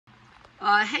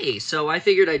Hey, so I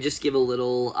figured I'd just give a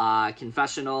little,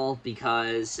 confessional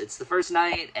because it's the first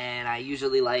night and I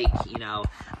usually like,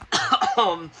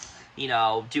 um,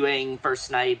 doing first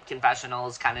night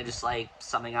confessionals, kind of just like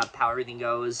summing up how everything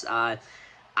goes.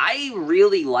 I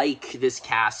really like this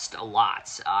cast a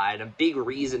lot, and a big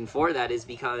reason for that is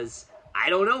because I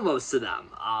don't know most of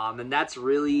them, and that's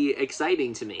really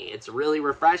exciting to me. It's really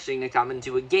refreshing to come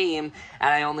into a game, and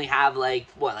I only have, like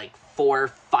 4,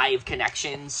 5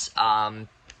 connections.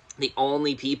 The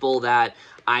only people that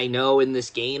I know in this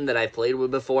game that I've played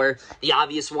with before, the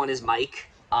obvious one is Mike,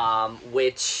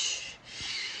 which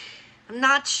I'm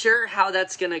not sure how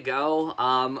that's gonna go.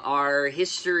 Our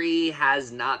history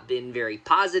has not been very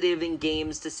positive in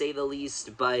games, to say the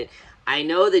least, but I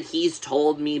know that he's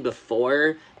told me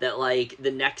before that, like,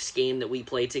 the next game that we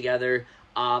play together,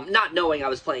 not knowing I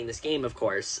was playing this game, of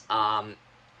course,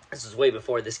 this was way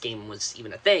before this game was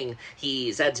even a thing,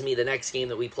 he said to me the next game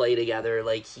that we play together,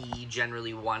 like, he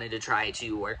generally wanted to try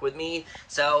to work with me.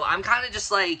 So I'm kind of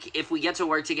just like, if we get to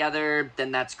work together,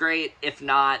 then that's great. If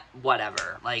not,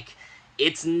 whatever. Like,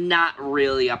 it's not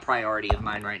really a priority of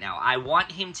mine right now. I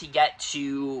want him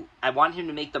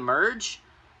to make the merge,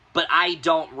 but I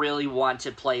don't really want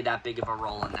to play that big of a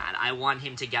role in that. I want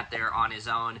him to get there on his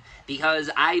own, because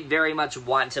I very much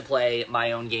want to play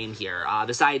my own game here.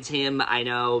 Besides him, I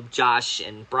know Josh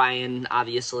and Brian,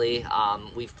 obviously.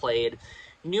 We've played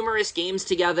numerous games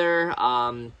together.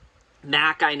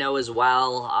 Mac I know as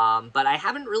well, but I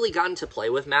haven't really gotten to play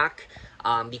with Mac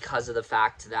because of the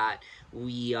fact that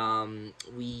we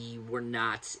were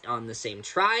not on the same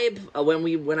tribe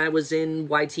when I was in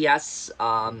YTS,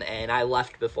 and I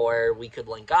left before we could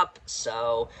link up,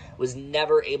 so was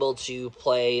never able to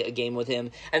play a game with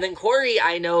him. And then Corey,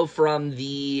 I know from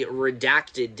the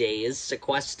Redacted days,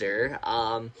 Sequester,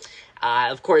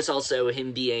 of course, also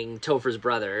him being Topher's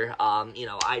brother.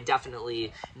 I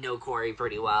definitely know Corey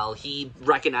pretty well. He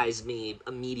recognized me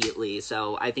immediately,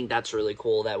 so I think that's really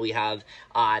cool that we have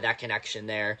that connection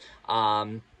there.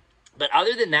 But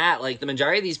other than that, like, the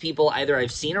majority of these people, either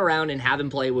I've seen around and haven't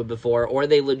played with before, or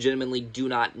they legitimately do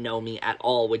not know me at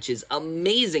all, which is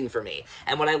amazing for me.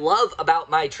 And what I love about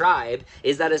my tribe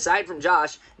is that aside from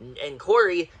Josh and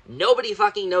Corey, nobody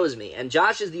fucking knows me. And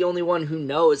Josh is the only one who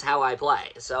knows how I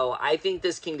play. So I think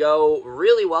this can go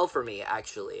really well for me,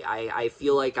 actually. I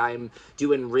feel like I'm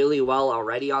doing really well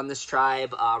already on this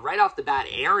tribe. Right off the bat,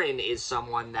 Aaron is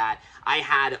someone that I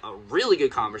had a really good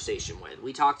conversation with.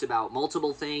 We talked about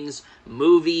multiple things,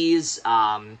 movies,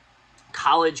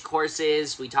 college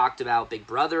courses. We talked about Big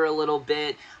Brother a little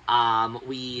bit.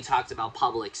 We talked about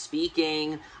public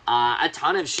speaking, a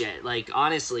ton of shit. Like,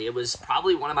 honestly, it was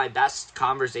probably one of my best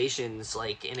conversations,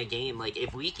 like, in a game. Like,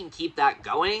 if we can keep that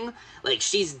going, like,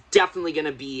 she's definitely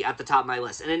gonna be at the top of my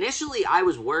list. And initially, I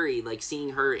was worried, like,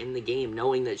 seeing her in the game,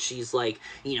 knowing that she's, like,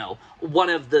 one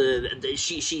of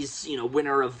she's,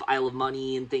 winner of Isle of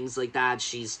Money and things like that.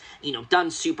 She's,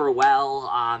 done super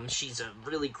well. She's a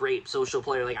really great social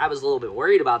player. Like, I was a little bit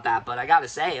worried about that, but I gotta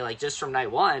say, like, just from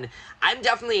night one, I'm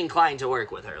definitely inclined to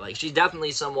work with her. Like, she's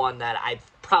definitely someone that I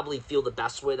probably feel the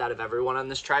best with out of everyone on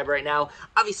this tribe right now.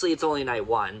 Obviously, it's only night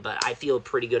one, but I feel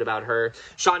pretty good about her.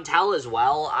 Chantel as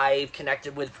well, I've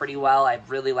connected with pretty well. I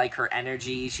really like her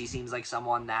energy. She seems like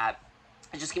someone that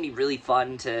it's just going to be really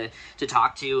fun to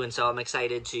talk to, and so I'm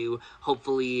excited to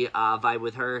hopefully vibe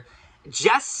with her.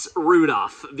 Jess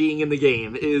Rudolph being in the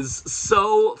game is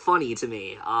so funny to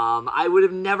me. I would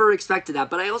have never expected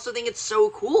that, but I also think it's so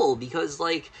cool because,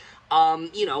 like,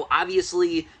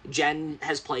 obviously Jen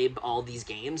has played all these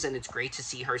games, and it's great to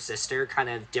see her sister kind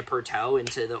of dip her toe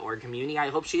into the org community. I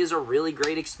hope she has a really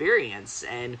great experience,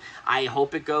 and I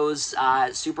hope it goes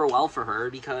super well for her,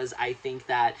 because I think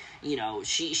that,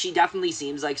 she definitely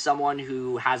seems like someone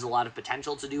who has a lot of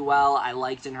potential to do well. I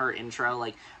liked in her intro,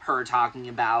 like, her talking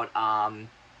about,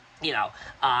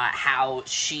 how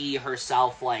she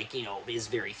herself, like, is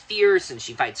very fierce and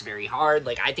she fights very hard.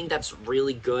 Like, I think that's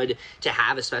really good to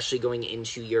have, especially going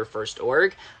into your first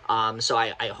org. So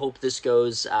I hope this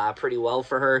goes pretty well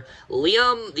for her.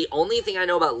 Liam, the only thing I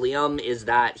know about Liam is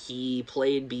that he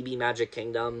played BB Magic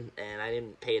Kingdom, and I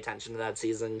didn't pay attention to that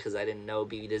season because I didn't know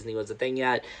BB Disney was a thing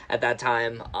yet at that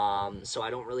time. So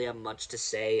I don't really have much to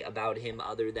say about him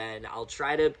other than I'll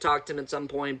try to talk to him at some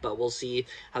point, but we'll see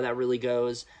how that really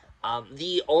goes.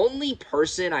 The only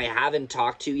person I haven't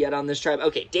talked to yet on this tribe,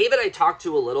 okay, David I talked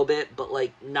to a little bit, but,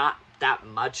 like, not that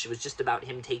much. It was just about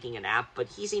him taking a nap, but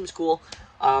he seems cool.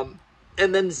 And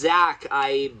then Zach,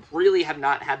 I really have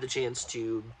not had the chance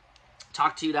to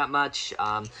talk to that much.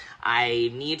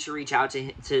 I need to reach out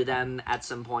to them at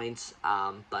some point,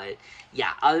 but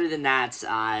yeah, other than that,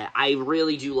 I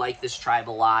really do like this tribe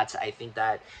a lot. I think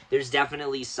that there's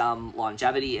definitely some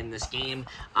longevity in this game.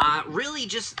 Really,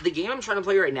 just the game I'm trying to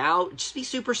play right now, just be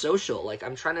super social. Like,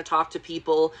 I'm trying to talk to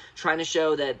people, trying to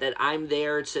show that I'm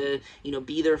there to, you know,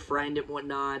 be their friend and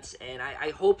whatnot, and I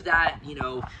hope that, you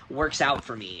know, works out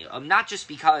for me. Not just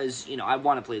because, you know, I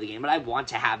want to play the game, but I want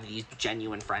to have these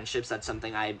genuine friendships. That's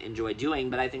something I enjoy doing,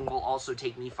 but I think will also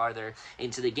take me farther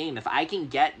into the game. If I can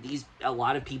get a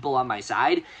lot of people on my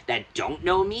side that don't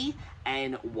know me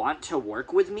and want to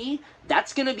work with me,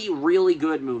 that's going to be really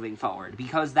good moving forward,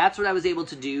 because that's what I was able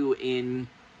to do in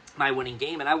my winning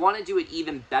game, and I want to do it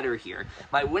even better here.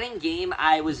 My winning game,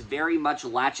 I was very much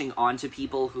latching onto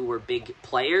people who were big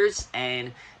players,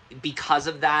 and because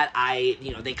of that,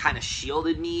 they kind of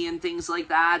shielded me and things like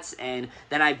that, and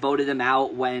then I voted them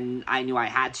out when I knew I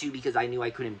had to, because I knew I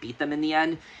couldn't beat them in the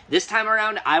end. This time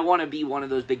around, I want to be one of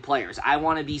those big players. I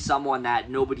want to be someone that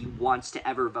nobody wants to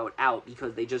ever vote out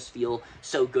because they just feel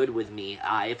so good with me.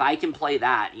 If I can play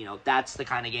that, you know, that's the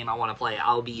kind of game I want to play.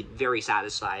 I'll be very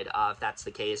satisfied if that's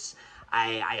the case.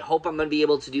 I hope I'm going to be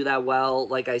able to do that well.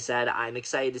 Like I said, I'm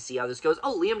excited to see how this goes.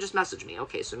 Oh, Liam just messaged me.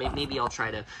 Okay, so maybe I'll try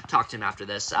to talk to him after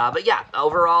this. But yeah,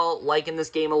 overall, liking this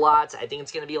game a lot. I think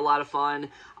it's going to be a lot of fun.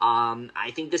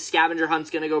 I think the scavenger hunt's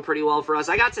going to go pretty well for us.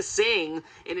 I got to sing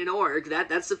in an org.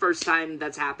 That's the first time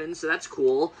that's happened, so that's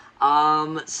cool.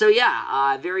 So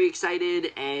yeah, very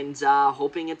excited and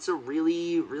hoping it's a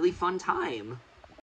really, really fun time.